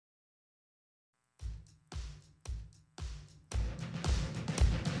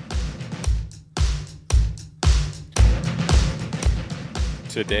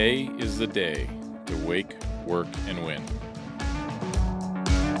Today is the day to wake, work, and win.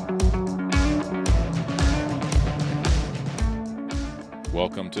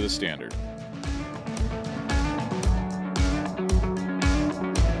 Welcome to the Standard.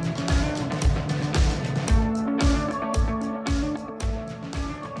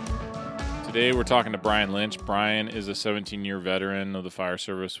 Today we're talking to Brian Lynch. Brian is a 17-year veteran of the fire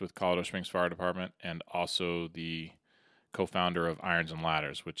service with Colorado Springs Fire Department and also the co-founder of Irons and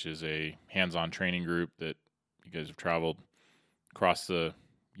Ladders, which is a hands-on training group that you guys have traveled across the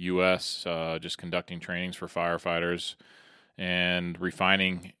U.S. Just conducting trainings for firefighters and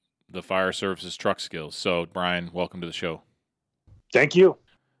refining the fire service's truck skills. So, Brian, welcome to the show. Thank you.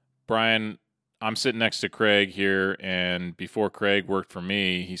 Brian, I'm sitting next to Craig here, and before Craig worked for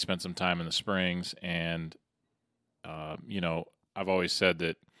me, he spent some time in the Springs, and, I've always said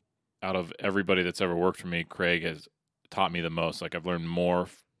that out of everybody that's ever worked for me, Craig has taught me the most. Like, I've learned more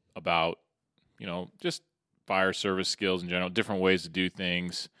about, just fire service skills in general, different ways to do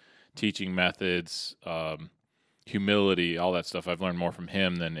things, teaching methods, humility, all that stuff. I've learned more from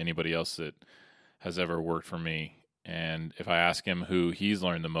him than anybody else that has ever worked for me. And if I ask him who he's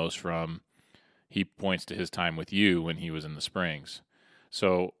learned the most from, he points to his time with you when he was in the Springs.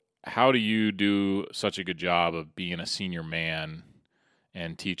 So how do you do such a good job of being a senior man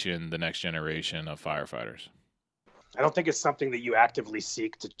and teaching the next generation of firefighters? I don't think it's something that you actively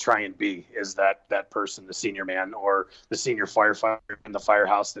seek to try and be, is that person, the senior man or the senior firefighter in the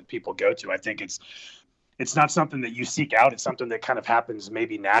firehouse that people go to. I think it's not something that you seek out. It's something that kind of happens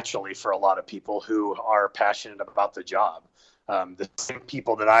maybe naturally for a lot of people who are passionate about the job. The same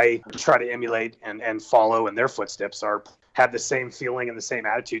people that I try to emulate and follow in their footsteps have the same feeling and the same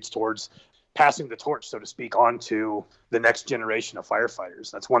attitudes towards passing the torch, so to speak, on to the next generation of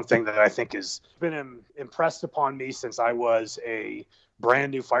firefighters. That's one thing that I think has been impressed upon me since I was a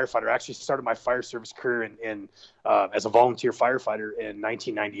brand new firefighter. I actually started my fire service career as a volunteer firefighter in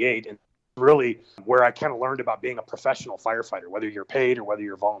 1998. And really where I kind of learned about being a professional firefighter, whether you're paid or whether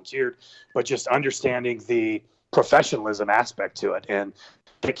you're volunteered, but just understanding the professionalism aspect to it and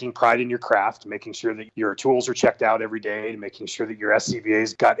taking pride in your craft, making sure that your tools are checked out every day, and making sure that your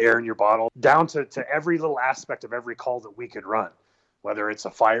SCBA's got air in your bottle, down to every little aspect of every call that we could run, whether it's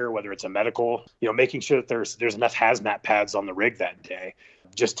a fire, whether it's a medical, making sure that there's enough hazmat pads on the rig that day,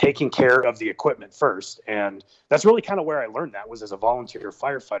 just taking care of the equipment first. And that's really kind of where I learned that, was as a volunteer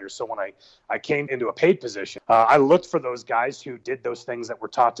firefighter. So when I came into a paid position, I looked for those guys who did those things that were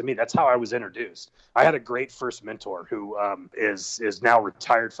taught to me. That's how I was introduced. I had a great first mentor who is now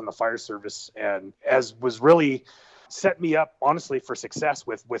retired from the fire service, and was really set me up, honestly, for success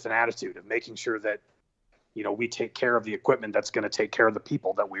with an attitude of making sure that we take care of the equipment that's going to take care of the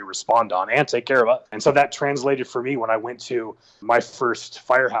people that we respond on and take care of us. And so that translated for me when I went to my first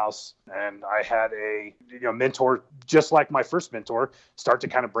firehouse, and I had a mentor, just like my first mentor, start to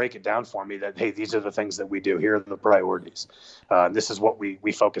kind of break it down for me that, hey, these are the things that we do. Here are the priorities. This is what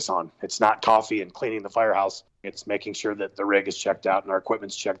we focus on. It's not coffee and cleaning the firehouse. It's making sure that the rig is checked out and our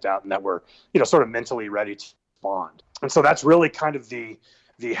equipment's checked out and that we're, sort of mentally ready to respond. And so that's really kind of the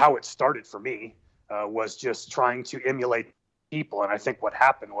how it started for me. Was just trying to emulate people. And I think what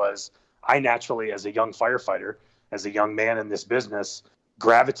happened was I naturally, as a young firefighter, as a young man in this business,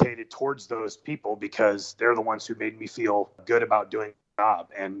 gravitated towards those people because they're the ones who made me feel good about doing my job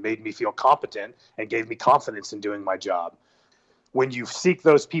and made me feel competent and gave me confidence in doing my job. When you seek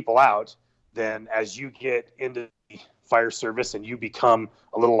those people out, then as you get into the fire service and you become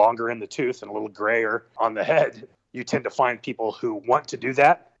a little longer in the tooth and a little grayer on the head, you tend to find people who want to do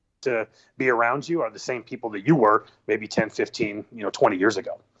that, to be around you, are the same people that you were maybe 10, 15, 20 years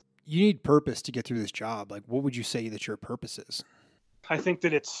ago. You need purpose to get through this job. Like, what would you say that your purpose is? I think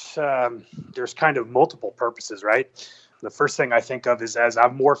that it's, there's kind of multiple purposes, right? The first thing I think of is, as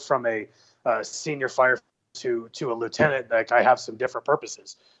I've morphed from a senior firefighter to a lieutenant, like, I have some different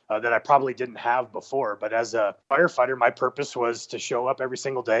purposes that I probably didn't have before. But as a firefighter, my purpose was to show up every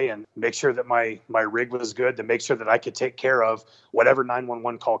single day and make sure that my rig was good, to make sure that I could take care of whatever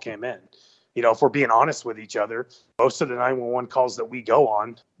 911 call came in. If we're being honest with each other, most of the 911 calls that we go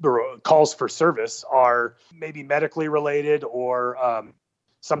on, the calls for service, are maybe medically related, or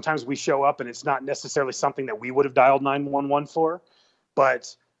sometimes we show up and it's not necessarily something that we would have dialed 911 for.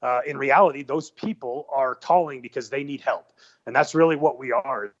 But in reality, those people are calling because they need help. And that's really what we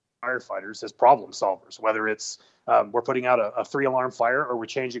are. firefighters as problem solvers, whether it's we're putting out a 3-alarm fire or we're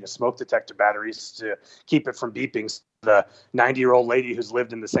changing a smoke detector batteries to keep it from beeping. The 90-year-old lady who's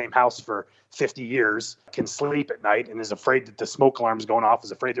lived in the same house for 50 years can sleep at night and is afraid that the smoke alarm is going off,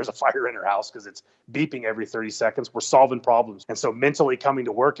 is afraid there's a fire in her house because it's beeping every 30 seconds. We're solving problems. And so mentally coming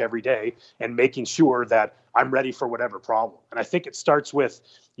to work every day and making sure that I'm ready for whatever problem. And I think it starts with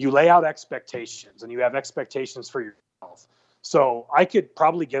you lay out expectations and you have expectations for yourself. So I could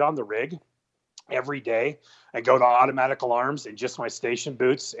probably get on the rig every day and go to automatic alarms in just my station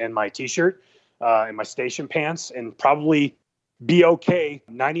boots and my t-shirt and my station pants and probably be okay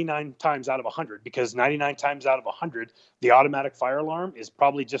 99 times out of 100, because 99 times out of 100, the automatic fire alarm is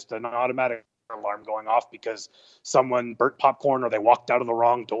probably just an automatic alarm going off because someone burnt popcorn or they walked out of the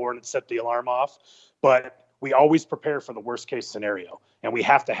wrong door and it set the alarm off. But we always prepare for the worst case scenario. And we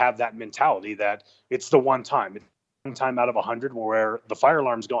have to have that mentality that it's the one time out of 100 where the fire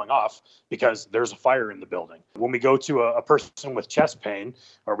alarm's going off because there's a fire in the building. When we go to a person with chest pain,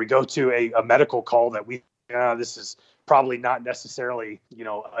 or we go to a medical call that this is probably not necessarily,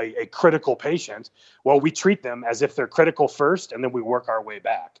 a critical patient. Well, we treat them as if they're critical first, and then we work our way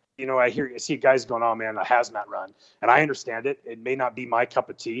back. I see guys going, oh man, a hazmat run. And I understand it. It may not be my cup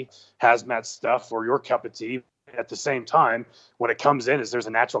of tea, hazmat stuff, or your cup of tea. At the same time, when it comes in, is there's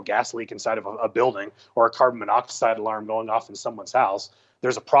a natural gas leak inside of a building or a carbon monoxide alarm going off in someone's house.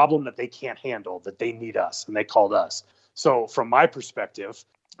 There's a problem that they can't handle, that they need us, and they called us. So from my perspective,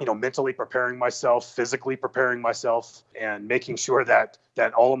 mentally preparing myself, physically preparing myself, and making sure that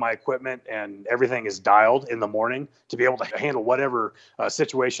all of my equipment and everything is dialed in the morning to be able to handle whatever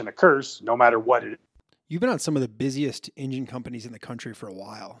situation occurs, no matter what it is. You've been on some of the busiest engine companies in the country for a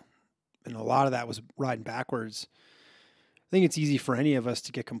while, and a lot of that was riding backwards. I think it's easy for any of us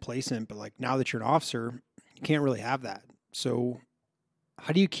to get complacent, but like now that you're an officer, you can't really have that. So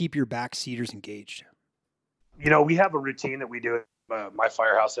how do you keep your backseaters engaged? We have a routine that we do at my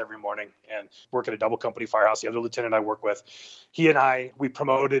firehouse every morning, and work at a double company firehouse. The other lieutenant I work with, we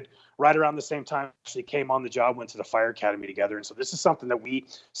promoted right around the same time. Actually came on the job, went to the fire academy together. And so this is something that we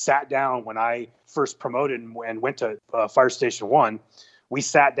sat down when I first promoted and went to Fire Station 1. We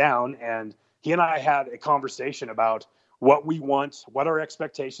sat down and he and I had a conversation about what we want, what our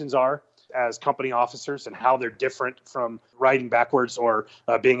expectations are as company officers, and how they're different from riding backwards or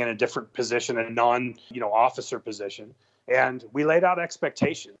being in a different position, a non-officer position. And we laid out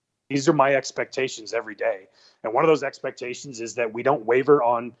expectations. These are my expectations every day. And one of those expectations is that we don't waver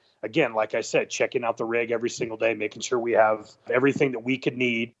on, again, like I said, checking out the rig every single day, making sure we have everything that we could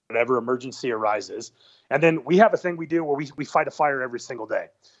need, whatever emergency arises. And then we have a thing we do where we fight a fire every single day.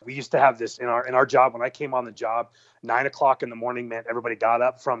 We used to have this in our job. When I came on the job, 9:00 in the morning meant everybody got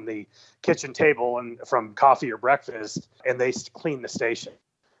up from the kitchen table and from coffee or breakfast, and they cleaned the station.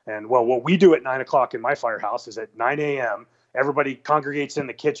 And well, what we do at 9:00 in my firehouse is at 9 a.m., everybody congregates in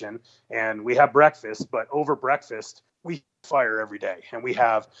the kitchen and we have breakfast. But over breakfast, we fire every day. And we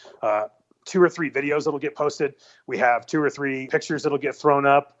have 2 or 3 videos that'll get posted. We have 2 or 3 pictures that'll get thrown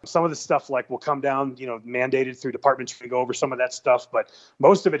up. Some of the stuff will come down, mandated through departments to go over some of that stuff. But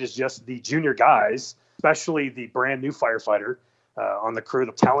most of it is just the junior guys, especially the brand new firefighter on the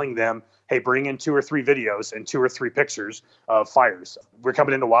crew, telling them, hey, bring in 2 or 3 videos and 2 or 3 pictures of fires. We're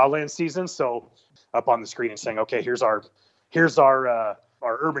coming into wildland season, so up on the screen and saying, okay, here's our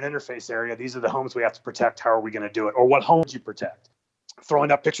urban interface area. These are the homes we have to protect. How are we going to do it? Or what homes you protect?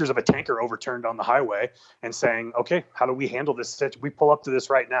 Throwing up pictures of a tanker overturned on the highway and saying, okay, how do we handle this? We pull up to this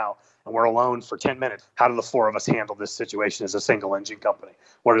right now and we're alone for 10 minutes. How do the 4 of us handle this situation as a single engine company?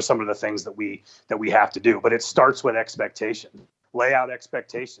 What are some of the things that we have to do? But it starts with expectation. Lay out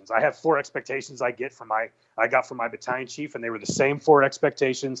expectations. I have 4 expectations I got from my battalion chief, and they were the same 4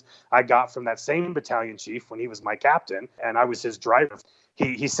 expectations I got from that same battalion chief when he was my captain and I was his driver.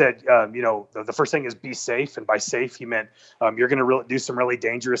 He said, the first thing is be safe. And by safe, he meant you're going to do some really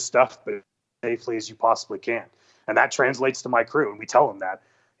dangerous stuff, but as safely as you possibly can. And that translates to my crew. And we tell them that.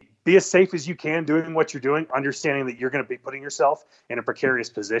 Be as safe as you can doing what you're doing, understanding that you're going to be putting yourself in a precarious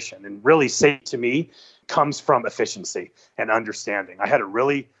position. And really safe to me comes from efficiency and understanding. I had a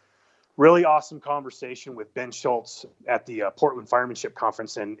really, really awesome conversation with Ben Schultz at the Portland Firemanship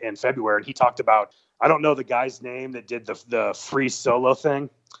Conference in February. And he talked about, I don't know the guy's name that did the free solo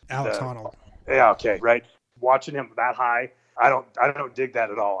thing. Alex Honnold. Yeah. Okay. Right. Watching him that high, I don't dig that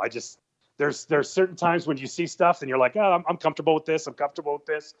at all. There's certain times when you see stuff and you're like, oh, I'm comfortable with this. I'm comfortable with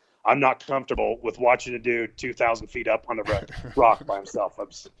this. I'm not comfortable with watching a dude 2,000 feet up on a rock by himself.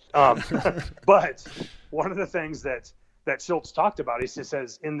 But one of the things that Schultz talked about, he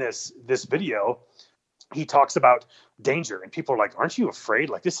says in this video, he talks about danger, and people are like, aren't you afraid?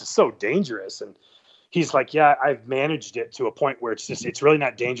 Like, this is so dangerous. And he's like, yeah, I've managed it to a point where it's really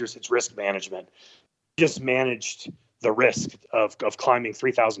not dangerous. It's risk management. Just managed the risk of climbing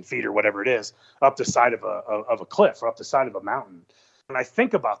 3,000 feet or whatever it is up the side of a cliff or up the side of a mountain. When I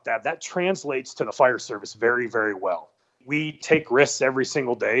think about that, that translates to the fire service very, very well. We take risks every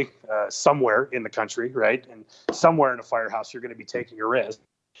single day somewhere in the country, right? And somewhere in a firehouse, you're going to be taking a risk.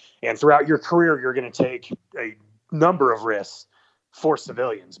 And throughout your career, you're going to take a number of risks for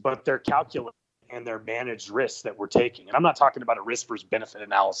civilians, but they're calculated and they're managed risks that we're taking. And I'm not talking about a risk versus benefit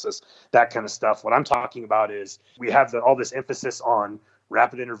analysis, that kind of stuff. What I'm talking about is we have all this emphasis on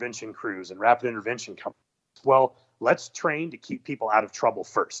rapid intervention crews and rapid intervention companies. Well, let's train to keep people out of trouble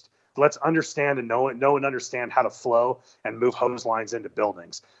first. Let's understand and know and understand how to flow and move hose lines into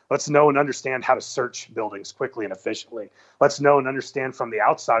buildings. Let's know and understand how to search buildings quickly and efficiently. Let's know and understand from the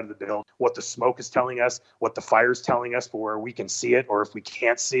outside of the building what the smoke is telling us, what the fire is telling us, for where we can see it or if we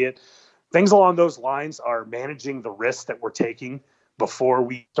can't see it. Things along those lines are managing the risks that we're taking before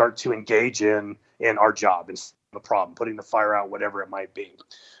we start to engage in our job and the problem, putting the fire out, whatever it might be.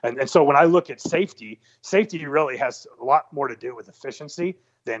 And so when I look at safety really has a lot more to do with efficiency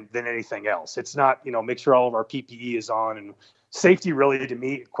than anything else. It's not, make sure all of our PPE is on. And safety really, to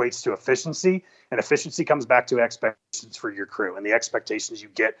me, equates to efficiency. And efficiency comes back to expectations for your crew and the expectations you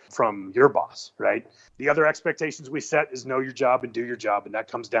get from your boss, right? The other expectations we set is know your job and do your job. And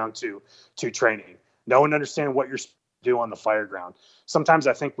that comes down to training. Know and understand what you're supposed to do on the fire ground. Sometimes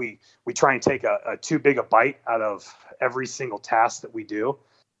I think we try and take a too big a bite out of every single task that we do.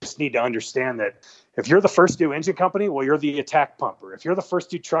 Just need to understand that if you're the first due engine company, well, you're the attack pumper. If you're the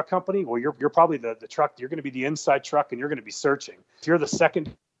first due truck company, well, you're probably the truck. You're going to be the inside truck and you're going to be searching. If you're the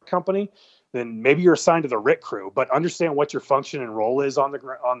second company, then maybe you're assigned to the RIT crew, but understand what your function and role is on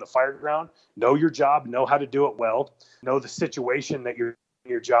the fire ground. Know your job, know how to do it well, know the situation that you're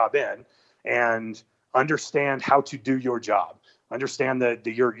doing your job in, and understand how to do your job. Understand that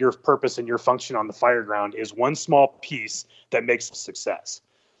your purpose and your function on the fire ground is one small piece that makes success.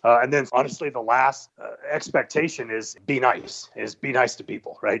 And then, honestly, the last expectation is be nice to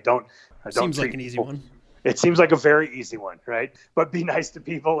people, right? Don't Seems like an easy one. It seems like a very easy one, right? But be nice to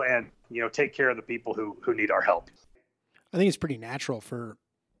people and, take care of the people who need our help. I think it's pretty natural for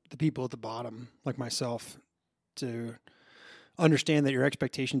the people at the bottom, like myself, to understand that your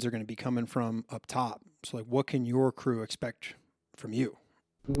expectations are going to be coming from up top. So, like, what can your crew expect from you?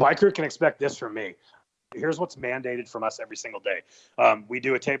 My crew can expect this from me. Here's what's mandated from us every single day. We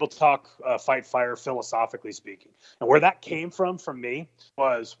do a table talk, fight fire, philosophically speaking. And where that came from me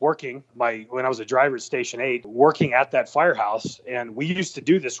was working when I was a driver at Station 8, working at that firehouse. And we used to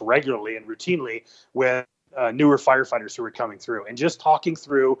do this regularly and routinely with newer firefighters who were coming through and just talking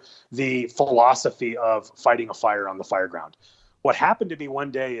through the philosophy of fighting a fire on the fire ground. What happened to me one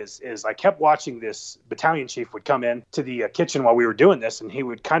day is I kept watching this battalion chief would come in to the kitchen while we were doing this, and he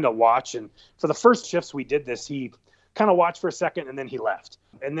would kind of watch. And for the first shifts we did this, he kind of watched for a second, and then he left.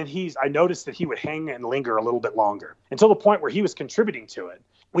 And then I noticed that he would hang and linger a little bit longer until the point where he was contributing to it.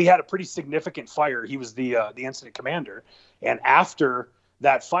 We had a pretty significant fire. He was the incident commander. And after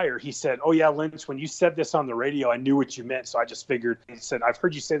that fire, he said, "Oh yeah, Lynch, when you said this on the radio, I knew what you meant. So I just figured," he said, "I've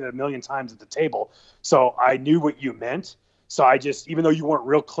heard you say that a million times at the table. So I knew what you meant. So even though you weren't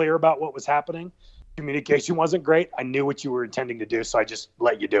real clear about what was happening, communication wasn't great, I knew what you were intending to do. So I just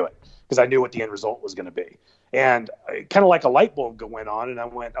let you do it because I knew what the end result was going to be." And kind of like a light bulb went on, and I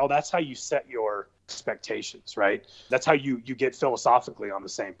went, "Oh, that's how you set your expectations, right? That's how you get philosophically on the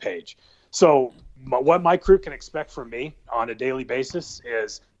same page." So what my crew can expect from me on a daily basis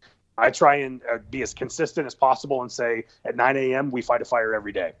is I try and be as consistent as possible and say at 9 a.m. we fight a fire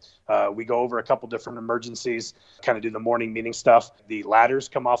every day. We go over a couple different emergencies, kind of do the morning meeting stuff. The ladders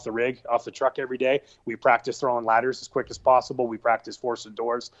come off the truck every day. We practice throwing ladders as quick as possible. We practice forcing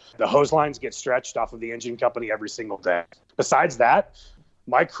doors. The hose lines get stretched off of the engine company every single day. Besides that,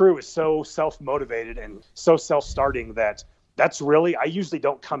 my crew is so self-motivated and so self-starting that I usually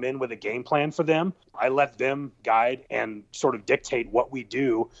don't come in with a game plan for them. I let them guide and sort of dictate what we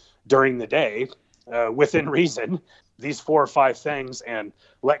do during the day within reason, these 4 or 5 things, and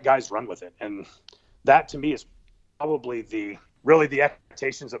let guys run with it. And that to me is probably the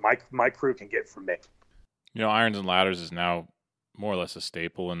expectations that my crew can get from me. Irons and ladders is now more or less a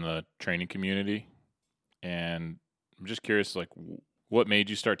staple in the training community. And I'm just curious, like, what made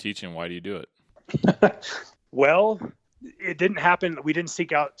you start teaching? Why do you do it? Well, it didn't happen. We didn't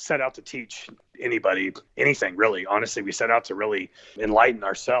set out to teach anybody anything, really. Honestly, we set out to really enlighten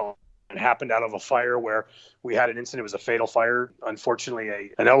ourselves It happened out of a fire where we had an incident. It was a fatal fire.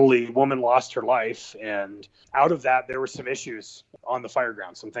 Unfortunately, an elderly woman lost her life. And out of that, there were some issues on the fire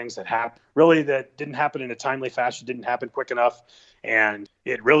ground, some things that happened really that didn't happen in a timely fashion, didn't happen quick enough. And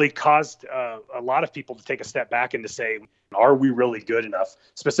it really caused a lot of people to take a step back and to say, are we really good enough,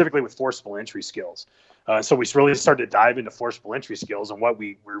 specifically with forcible entry skills? So we really started to dive into forcible entry skills and what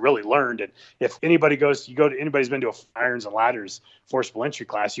we really learned. And if anybody anybody's been to a irons and ladders forcible entry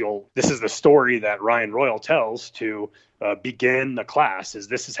class, this is the story that Ryan Royal tells to begin the class.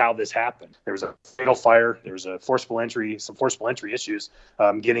 This is how this happened. There was a fatal fire. There was some forcible entry issues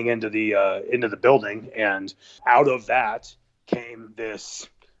getting into the building, and out of that came this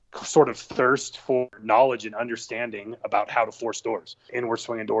sort of thirst for knowledge and understanding about how to force doors, inward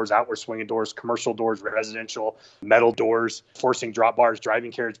swinging doors, outward swinging doors, commercial doors, residential, metal doors, forcing drop bars,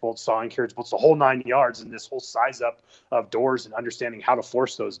 driving carriage bolts, sawing carriage bolts, the whole 9 yards, and this whole size up of doors and understanding how to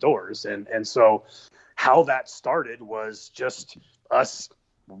force those doors. And so how that started was just us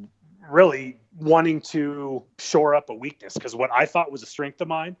really wanting to shore up a weakness, because what I thought was a strength of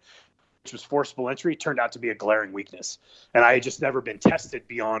mine, which was forcible entry, turned out to be a glaring weakness. And I had just never been tested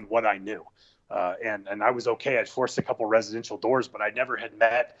beyond what I knew. And I was okay. I'd forced a couple residential doors, but I never had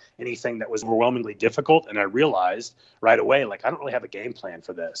met anything that was overwhelmingly difficult. And I realized right away, like, I don't really have a game plan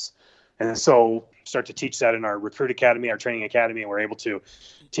for this. And so start to teach that in our recruit academy, our training academy, and we're able to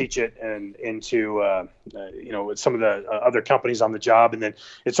teach it and into some of the other companies on the job. And then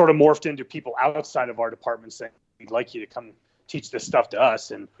it sort of morphed into people outside of our department saying, we'd like you to come teach this stuff to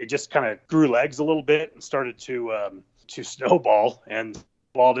us. And it just kind of grew legs a little bit and started to snowball and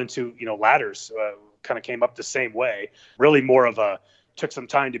evolved into, ladders, kind of came up the same way. Really more of took some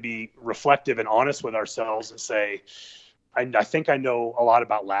time to be reflective and honest with ourselves and say, I think I know a lot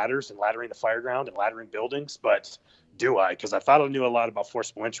about ladders and laddering the fire ground and laddering buildings, but do I? Because I thought I knew a lot about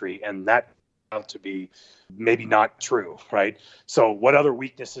forcible entry, and that turned out to be maybe not true, right? So what other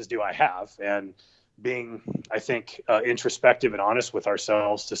weaknesses do I have? And being, I think, introspective and honest with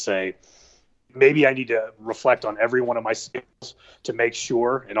ourselves to say, maybe I need to reflect on every one of my skills to make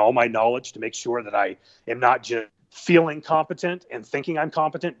sure, and all my knowledge to make sure that I am not just feeling competent and thinking I'm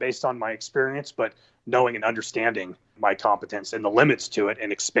competent based on my experience, but knowing and understanding my competence and the limits to it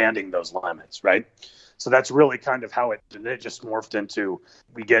and expanding those limits, right? So that's really kind of how it just morphed into,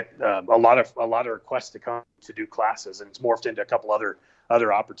 we get a lot of requests to come to do classes, and it's morphed into a couple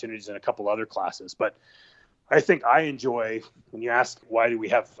other opportunities and a couple other classes. But I think I enjoy, when you ask why do we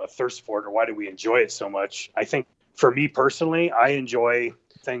have a thirst for it or why do we enjoy it so much, I think for me personally, I enjoy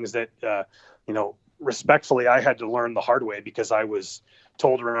things that, respectfully, I had to learn the hard way, because I was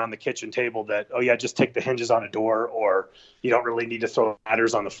told around the kitchen table that, oh yeah, just take the hinges on a door, or you don't really need to throw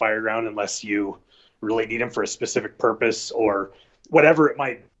ladders on the fire ground unless you really need them for a specific purpose, or whatever it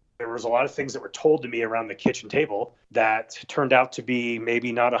might be. There was a lot of things that were told to me around the kitchen table that turned out to be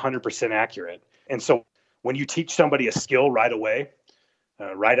maybe not 100% accurate. And so when you teach somebody a skill right away,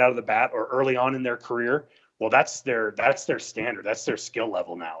 right out of the bat or early on in their career, well, that's their standard. That's their skill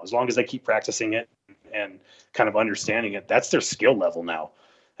level now. As long as they keep practicing it and kind of understanding it, that's their skill level now.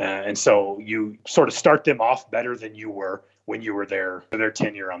 And so you sort of start them off better than you were when you were there for their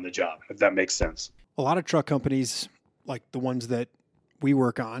tenure on the job, if that makes sense. A lot of truck companies, like the ones that we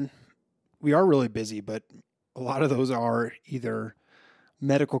work on, we are really busy, but a lot of those are either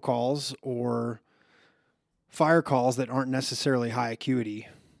medical calls or fire calls that aren't necessarily high acuity.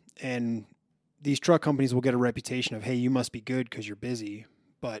 And these truck companies will get a reputation of, hey, you must be good because you're busy.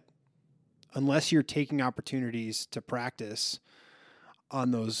 But unless you're taking opportunities to practice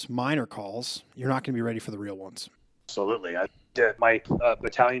on those minor calls, you're not going to be ready for the real ones. Absolutely. My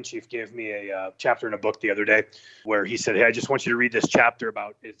battalion chief gave me a chapter in a book the other day where he said, hey, I just want you to read this chapter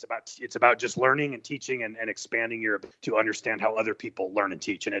about it's about just learning and teaching and expanding your ability to understand how other people learn and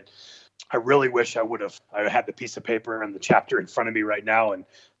teach. And I really wish I had the piece of paper and the chapter in front of me right now and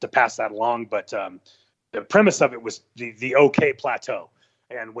to pass that along. But the premise of it was the okay plateau.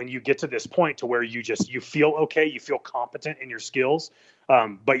 And when you get to this point to where you feel okay, you feel competent in your skills,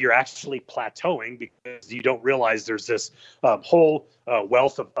 but you're actually plateauing because you don't realize there's this whole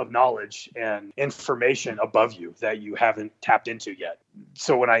wealth of knowledge and information above you that you haven't tapped into yet.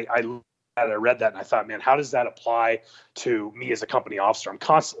 So when I read that and I thought, man, how does that apply to me as a company officer? I'm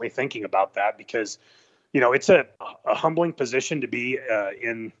constantly thinking about that because, it's a humbling position to be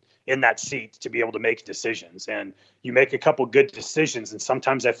in that seat to be able to make decisions, and you make a couple good decisions. And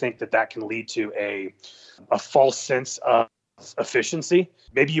sometimes I think that can lead to a false sense of efficiency.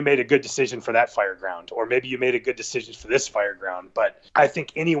 Maybe you made a good decision for that fire ground, or maybe you made a good decision for this fire ground. But I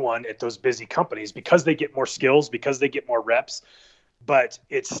think anyone at those busy companies, because they get more skills, because they get more reps, but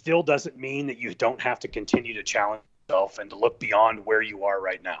it still doesn't mean that you don't have to continue to challenge yourself and to look beyond where you are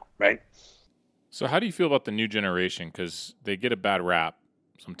right now, right? So how do you feel about the new generation? Because they get a bad rap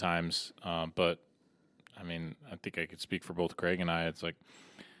sometimes, but I mean, I think I could speak for both Craig and I. It's like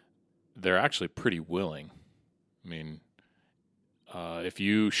they're actually pretty willing. I mean, if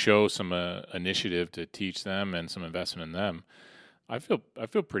you show some initiative to teach them and some investment in them, I feel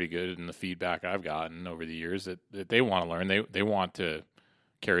pretty good in the feedback I've gotten over the years that they want to learn. They want to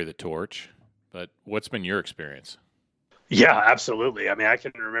carry the torch. But what's been your experience? Yeah, absolutely. I mean, I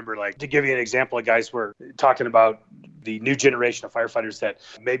can remember, like, to give you an example, of guys were talking about the new generation of firefighters that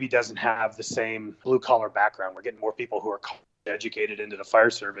maybe doesn't have the same blue collar background. We're getting more people who are educated into the fire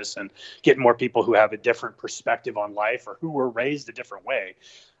service and getting more people who have a different perspective on life or who were raised a different way.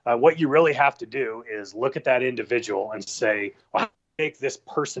 What you really have to do is look at that individual and say, well, how do I make this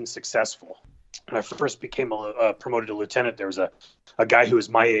person successful? When I first became promoted to lieutenant, there was a guy who was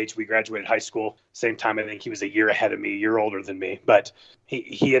my age. We graduated high school same time. I think he was a year ahead of me, a year older than me. But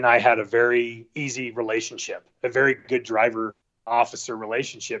he and I had a very easy relationship, a very good driver officer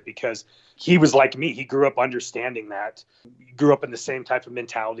relationship, because he was like me. He grew up understanding that. He grew up in the same type of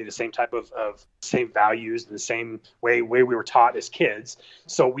mentality, the same type of same values, the same way we were taught as kids.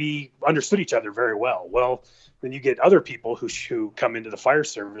 So we understood each other very well. Well, then you get other people who come into the fire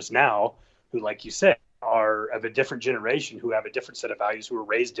service now, who, like you said, are of a different generation, who have a different set of values, who were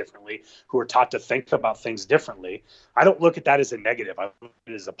raised differently, who are taught to think about things differently. I don't look at that as a negative. I look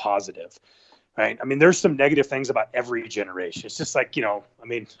at it as a positive, right? I mean, there's some negative things about every generation. It's just like, I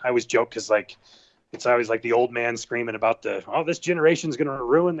mean, I always joke because, like, it's always like the old man screaming about this generation's going to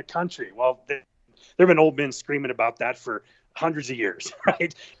ruin the country. Well, there have been old men screaming about that for hundreds of years,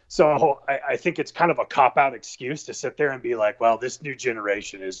 right? So I think it's kind of a cop-out excuse to sit there and be like, well, this new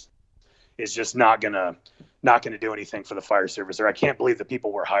generation is just not gonna do anything for the fire service, or I can't believe the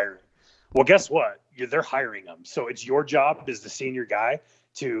people we're hiring. Well, guess what? They're hiring them. So it's your job as the senior guy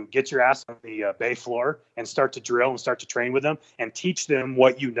to get your ass on the bay floor and start to drill and start to train with them and teach them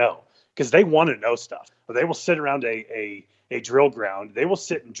what you know, because they want to know stuff. They will sit around a drill ground. They will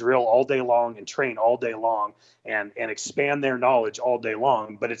sit and drill all day long and train all day long and expand their knowledge all day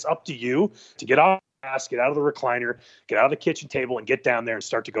long. But it's up to you to get off, get out of the recliner, get out of the kitchen table, and get down there and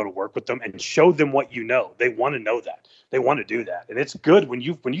start to go to work with them and show them what you know. They want to know that. They want to do that. And it's good when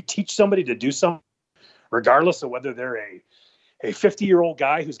you teach somebody to do something, regardless of whether they're a 50-year-old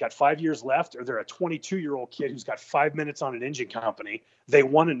guy who's got 5 years left, or they're a 22-year-old kid who's got 5 minutes on an engine company. They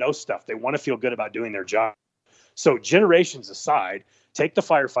want to know stuff. They want to feel good about doing their job. So generations aside, take the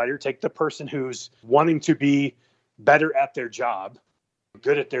firefighter, take the person who's wanting to be better at their job,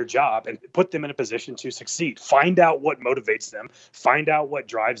 good at their job, and put them in a position to succeed. Find out what motivates them, find out what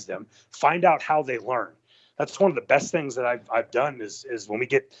drives them, find out how they learn. That's one of the best things that I've done is when we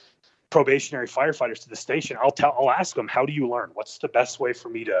get probationary firefighters to the station, I'll ask them, how do you learn? What's the best way for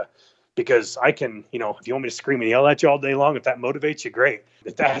me to, because I can, if you want me to scream and yell at you all day long, if that motivates you, great.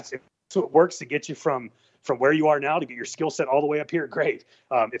 If that's what works to get you from where you are now to get your skill set all the way up here, great.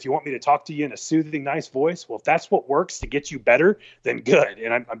 If you want me to talk to you in a soothing, nice voice, well, if that's what works to get you better, then good.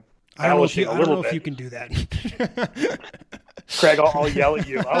 And I don't know if you can do that. Craig, I'll yell at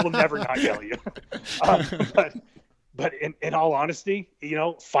you. I will never not yell at you. But in all honesty,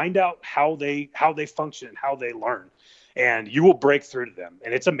 find out how they function and how they learn, and you will break through to them.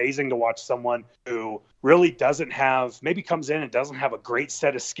 And it's amazing to watch someone who really maybe comes in and doesn't have a great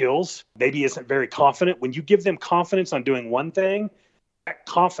set of skills, maybe isn't very confident. When you give them confidence on doing one thing, that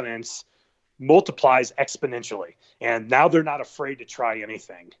confidence multiplies exponentially. And now they're not afraid to try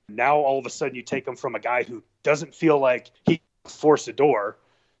anything. Now, all of a sudden, you take them from a guy who doesn't feel like he can force a door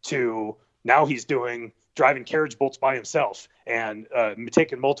to now he's driving carriage bolts by himself and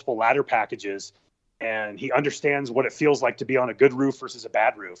taking multiple ladder packages. And he understands what it feels like to be on a good roof versus a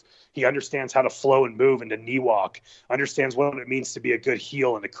bad roof. He understands how to flow and move and to knee walk, understands what it means to be a good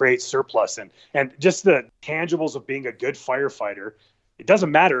heel and to create surplus, and just the tangibles of being a good firefighter. It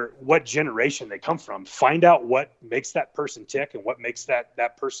doesn't matter what generation they come from. Find out what makes that person tick and what makes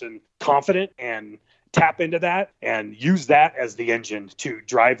that person confident, and tap into that and use that as the engine to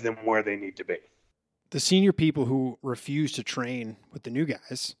drive them where they need to be. The senior people who refuse to train with the new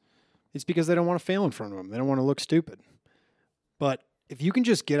guys, it's because they don't want to fail in front of them. They don't want to look stupid. But if you can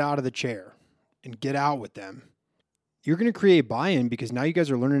just get out of the chair and get out with them, you're going to create buy-in, because now you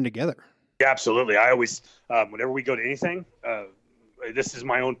guys are learning together. Yeah, absolutely. I always, whenever we go to anything, this is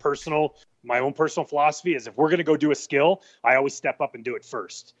my own personal philosophy, is if we're going to go do a skill, I always step up and do it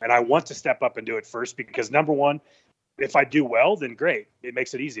first. And I want to step up and do it first because, number one, If I do well, then great. It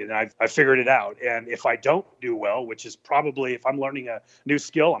makes it easy. And I figured it out. And if I don't do well, which is probably, if I'm learning a new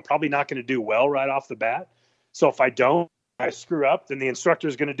skill, I'm probably not going to do well right off the bat. So if I screw up, then the instructor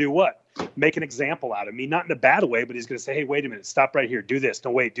is going to do what? Make an example out of me, not in a bad way, but he's going to say, hey, wait a minute, stop right here, do this.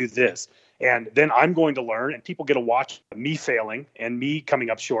 No, wait, do this. And then I'm going to learn, and people get to watch me failing and me coming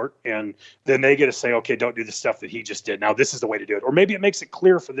up short. And then they get to say, okay, don't do the stuff that he just did. Now, this is the way to do it. Or maybe it makes it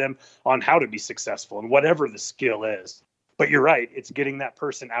clear for them on how to be successful and whatever the skill is. But you're right, it's getting that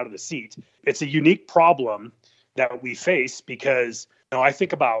person out of the seat. It's a unique problem that we face because, I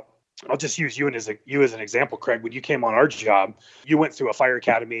think about, I'll just use you as an example, Craig. When you came on our job, you went through a fire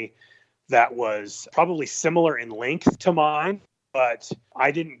academy that was probably similar in length to mine, but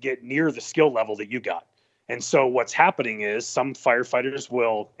I didn't get near the skill level that you got. And so what's happening is some firefighters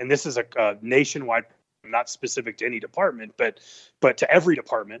will, and this is a nationwide, not specific to any department, but to every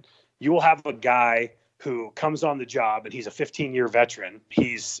department, you will have a guy who comes on the job and he's a 15-year veteran.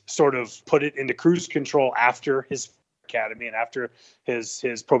 He's sort of put it into cruise control after his academy and after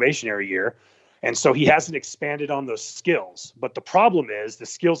his probationary year. And so he hasn't expanded on those skills. But the problem is the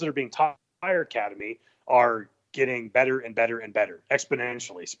skills that are being taught in fire academy are getting better and better and better,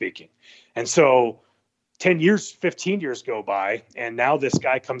 exponentially speaking. And so 10 years, 15 years go by, and now this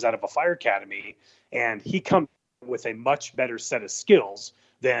guy comes out of a fire academy and he comes with a much better set of skills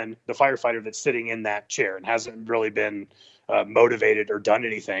than the firefighter that's sitting in that chair and hasn't really been motivated or done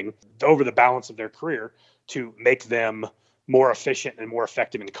anything over the balance of their career to make them more efficient and more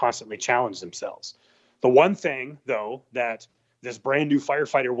effective and constantly challenge themselves. The one thing, though, that this brand new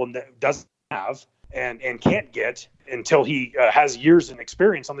firefighter doesn't have and can't get until he has years and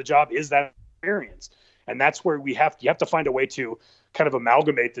experience on the job is that experience. And that's where you have to find a way to kind of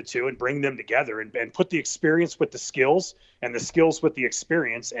amalgamate the two and bring them together and put the experience with the skills and the skills with the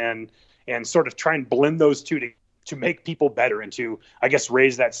experience and sort of try and blend those two to make people better and to, I guess,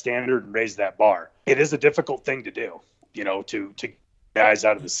 raise that standard and raise that bar. It is a difficult thing to do, to get guys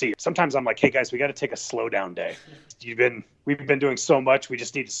out of the seat. Sometimes I'm like, hey guys, we got to take a slow down day. We've been doing so much. We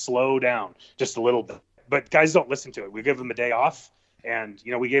just need to slow down just a little bit. But guys don't listen to it. We give them a day off. And,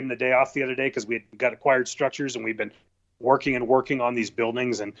 we gave them the day off the other day because we had got acquired structures and we've been working on these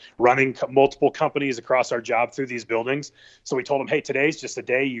buildings and running multiple companies across our job through these buildings. So we told them, hey, today's just a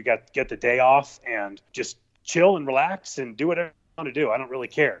day. You get the day off and just chill and relax and do whatever you want to do. I don't really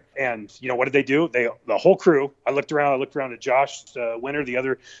care. And, what did they do? The whole crew, I looked around at Josh Winter, the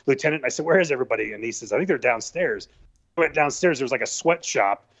other lieutenant. And I said, where is everybody? And he says, I think they're downstairs. I went downstairs. There was like a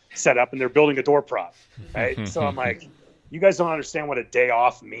sweatshop set up and they're building a door prop. Right. So I'm like, you guys don't understand what a day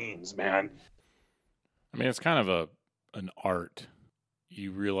off means, man. I mean, it's kind of an art.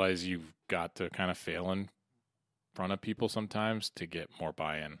 You realize you've got to kind of fail in front of people sometimes to get more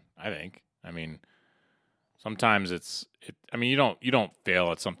buy-in, I think. I mean, sometimes you don't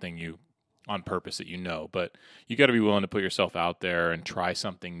fail at something you on purpose that but you got to be willing to put yourself out there and try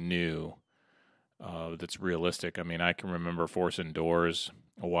something new that's realistic. I mean, I can remember forcing doors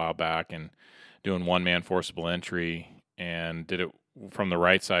a while back and doing one-man forcible entry and did it from the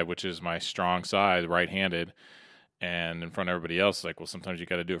right side, which is my strong side, right-handed, and in front of everybody else, like, well, sometimes you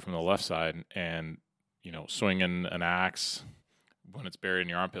got to do it from the left side and, swinging an axe when it's buried in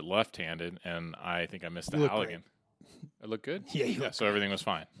your armpit left-handed, and I think I missed the Halligan. It looked good? Yeah, so everything was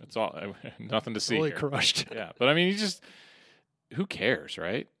fine. It's all nothing to see totally here. Crushed. Yeah, but I mean, who cares,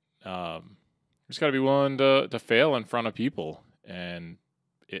 right? You just got to be willing to fail in front of people, and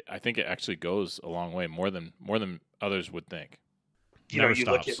I think it actually goes a long way, more than others would think. You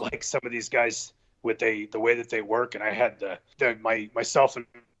look at like some of these guys with the way that they work, and I had myself and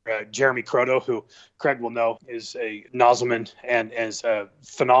Jeremy Croto, who Craig will know is a nozzleman and is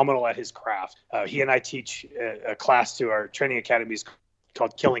phenomenal at his craft. He and I teach a class to our training academies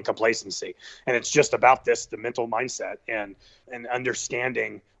called Killing Complacency. And it's just about the mental mindset and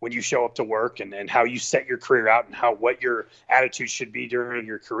understanding when you show up to work and how you set your career out and what your attitude should be during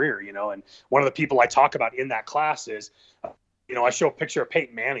your career, And one of the people I talk about in that class is, I show a picture of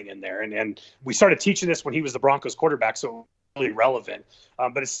Peyton Manning in there. And we started teaching this when he was the Broncos quarterback, so really relevant.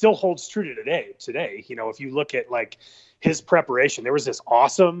 But it still holds true to today. If you look at like his preparation, there was this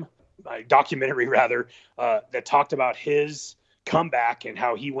awesome documentary that talked about his comeback and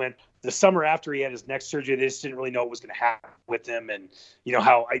how he went the summer after he had his neck surgery. They just didn't really know what was going to happen with him. And,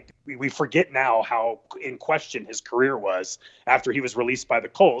 how we forget now how in question his career was after he was released by the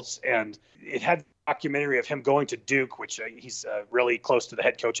Colts. And it had documentary of him going to Duke, which he's really close to the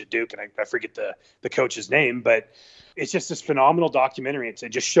head coach at Duke. And I forget the coach's name, but it's just this phenomenal documentary. It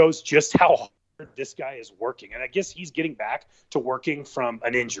just shows just how hard this guy is working. And I guess he's getting back to working from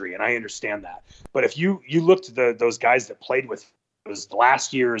an injury, and I understand that. But if you looked at those guys that played with those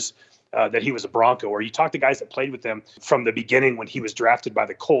last years that he was a Bronco, or you talk to guys that played with him from the beginning when he was drafted by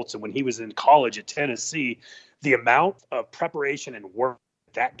the Colts and when he was in college at Tennessee, the amount of preparation and work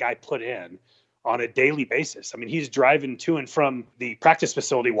that guy put in on a daily basis. I mean, he's driving to and from the practice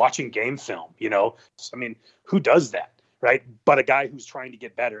facility watching game film, I mean, who does that? Right. But a guy who's trying to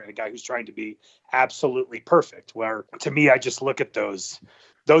get better and a guy who's trying to be absolutely perfect, where to me, I just look at those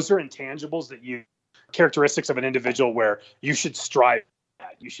are intangibles characteristics of an individual where you should strive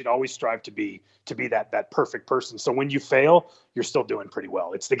at. You should always strive to be that perfect person. So when you fail, you're still doing pretty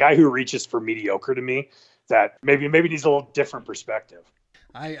well. It's the guy who reaches for mediocre to me that maybe needs a little different perspective.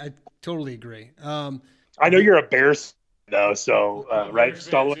 I totally agree. I know you're a Bears though, so right?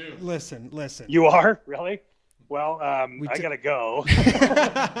 Listen. You are? Really? Well, I gotta go.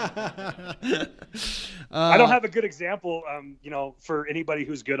 I don't have a good example, for anybody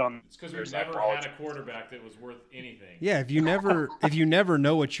who's good on. It's because we've never had a quarterback that was worth anything. Yeah, if you never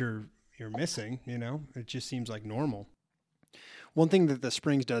know what you're missing, it just seems like normal. One thing that the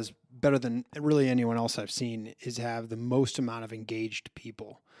Springs does better than really anyone else I've seen is have the most amount of engaged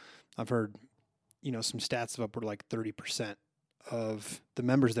people. I've heard, some stats of upward like 30% of the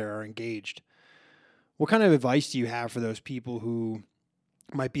members there are engaged. What kind of advice do you have for those people who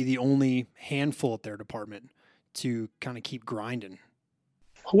might be the only handful at their department to kind of keep grinding?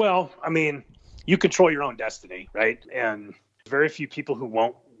 Well, I mean, you control your own destiny, right? And very few people who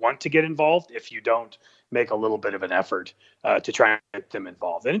won't want to get involved if you don't make a little bit of an effort to try and get them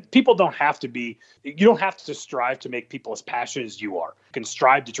involved. And people don't have to you don't have to strive to make people as passionate as you are. You can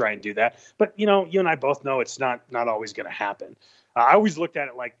strive to try and do that. But, you and I both know it's not always going to happen. I always looked at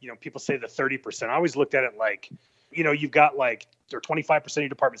it like, people say the 30%. I always looked at it like, you've got like, they're 25% of your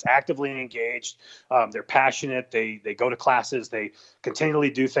department's actively engaged. They're passionate. They go to classes. They continually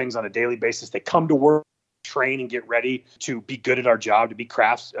do things on a daily basis. They come to work, train and get ready to be good at our job, to be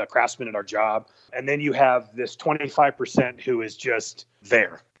craftsmen at our job. And then you have this 25% who is just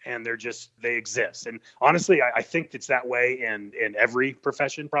there and they exist. And honestly, I think it's that way in every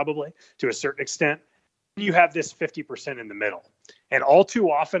profession, probably to a certain extent. You have this 50% in the middle. And all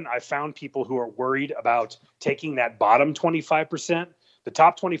too often, I found people who are worried about taking that bottom 25%. The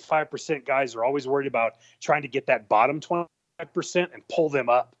top 25% guys are always worried about trying to get that bottom 25% and pull them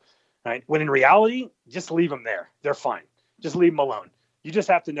up. Right? When in reality, just leave them there. They're fine. Just leave them alone. You just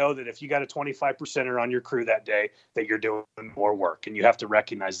have to know that if you got a 25%er on your crew that day, that you're doing more work. And you have to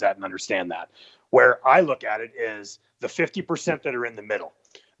recognize that and understand that. Where I look at it is the 50% that are in the middle.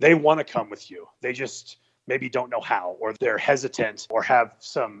 They want to come with you. They just maybe don't know how, or they're hesitant or have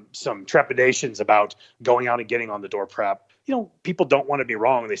some trepidations about going out and getting on the door prep. People don't want to be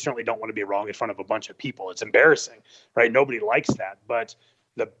wrong. They certainly don't want to be wrong in front of a bunch of people. It's embarrassing, right? Nobody likes that. But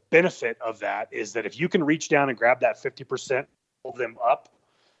the benefit of that is that if you can reach down and grab that 50%, pull them up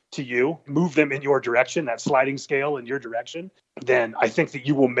to you, move them in your direction, that sliding scale in your direction, then I think that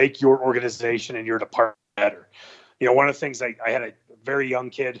you will make your organization and your department better. One of the things I had a very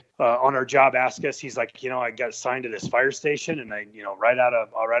young kid on our job ask us, he's like, I got assigned to this fire station and I, right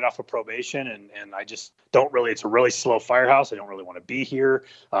off of probation. And I just don't really, it's a really slow firehouse. I don't really want to be here,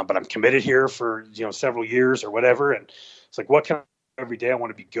 but I'm committed here for, several years or whatever. And it's like, what can I do every day? I want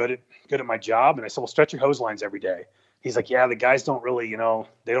to be good at my job. And I said, well, stretch your hose lines every day. He's like, yeah, the guys don't really, I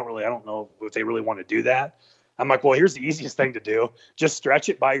don't know if they really want to do that. I'm like, well, here's the easiest thing to do. Just stretch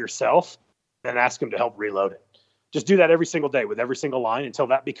it by yourself and ask them to help reload it. Just do that every single day with every single line until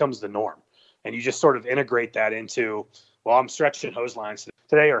that becomes the norm. And you just sort of integrate that into, well, I'm stretching hose lines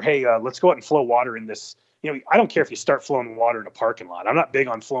today, or, hey, let's go out and flow water in this. I don't care if you start flowing water in a parking lot. I'm not big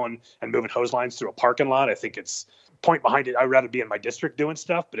on flowing and moving hose lines through a parking lot. I think it's point behind it. I'd rather be in my district doing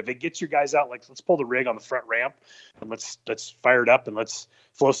stuff. But if it gets your guys out, like, let's pull the rig on the front ramp and let's fire it up and let's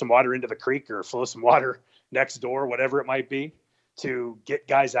flow some water into the creek or flow some water next door, whatever it might be, to get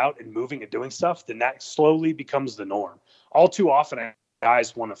guys out and moving and doing stuff, then that slowly becomes the norm. All too often,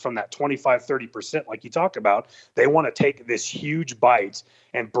 guys want to, from that 25, 30%, like you talk about, they want to take this huge bite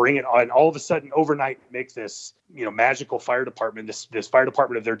and bring it on, all of a sudden overnight make this, magical fire department, this fire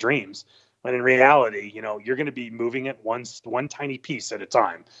department of their dreams. When in reality, you're going to be moving it one tiny piece at a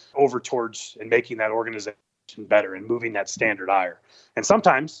time over towards and making that organization better and moving that standard higher. And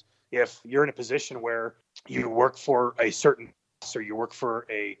sometimes if you're in a position where you work for a certain, or you work for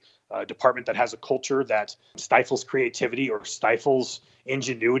a department that has a culture that stifles creativity or stifles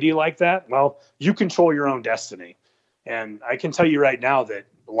ingenuity like that, well, you control your own destiny. And I can tell you right now that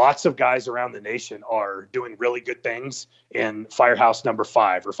lots of guys around the nation are doing really good things in Firehouse number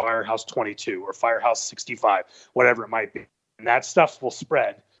 5 or Firehouse 22 or Firehouse 65, whatever it might be. And that stuff will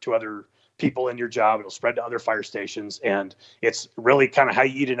spread to other people in your job. It'll spread to other fire stations. And it's really kind of how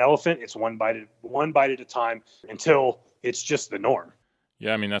you eat an elephant. It's one bite at a time until it's just the norm.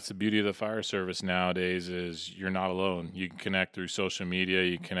 Yeah, I mean, that's the beauty of the fire service nowadays is you're not alone. You can connect through social media.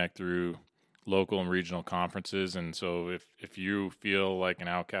 You can connect through local and regional conferences. And so if you feel like an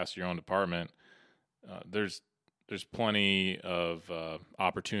outcast of your own department, there's plenty of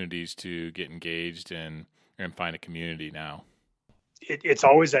opportunities to get engaged and find a community now. It's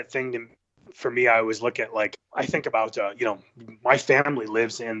always that thing for me. I always look at, like, I think about, my family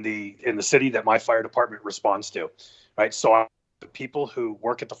lives in the city that my fire department responds to, right? So the people who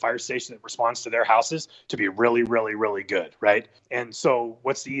work at the fire station that responds to their houses to be really, really, really good, right? And so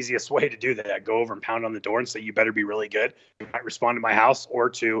what's the easiest way to do that? Go over and pound on the door and say, you better be really good. You might respond to my house, or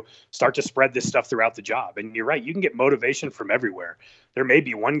to start to spread this stuff throughout the job. And you're right, you can get motivation from everywhere. There may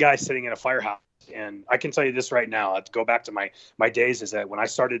be one guy sitting in a firehouse, and I can tell you this right now, to go back to my days, is that when I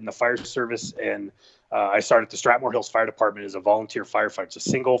started in the fire service, and I started at the Strathmore Hills Fire Department as a volunteer firefighter. It's a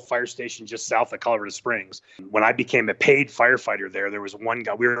single fire station just south of Colorado Springs. When I became a paid firefighter there was one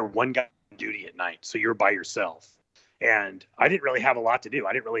guy. We were one guy on duty at night, so you're by yourself. And I didn't really have a lot to do.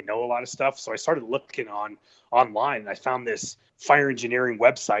 I didn't really know a lot of stuff. So I started looking online, and I found this fire engineering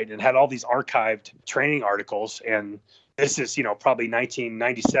website, and had all these archived training articles. And this is, probably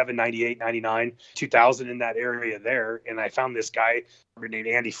 1997, 98, 99, 2000, in that area there. And I found this guy named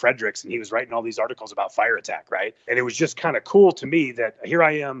Andy Fredericks, and he was writing all these articles about fire attack, right? And it was just kind of cool to me that here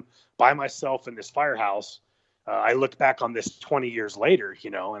I am by myself in this firehouse. I look back on this 20 years later,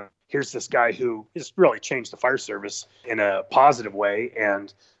 and here's this guy who has really changed the fire service in a positive way.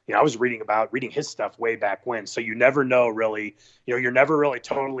 And I was reading his stuff way back when. So you never know, really, you're never really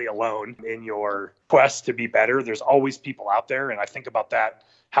totally alone in your quest to be better. There's always people out there. And I think about that.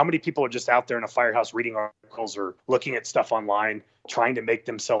 How many people are just out there in a firehouse reading articles or looking at stuff online, trying to make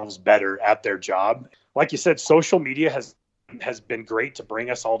themselves better at their job? Like you said, social media has been great to bring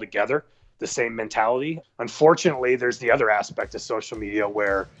us all together, the same mentality. Unfortunately, there's the other aspect of social media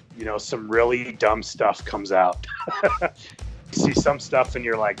where, some really dumb stuff comes out. You see some stuff and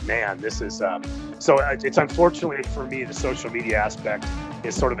you're like, man, this is so it's, unfortunately for me, the social media aspect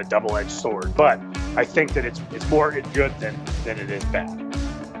is sort of a double-edged sword, but I think that it's more good than it is bad.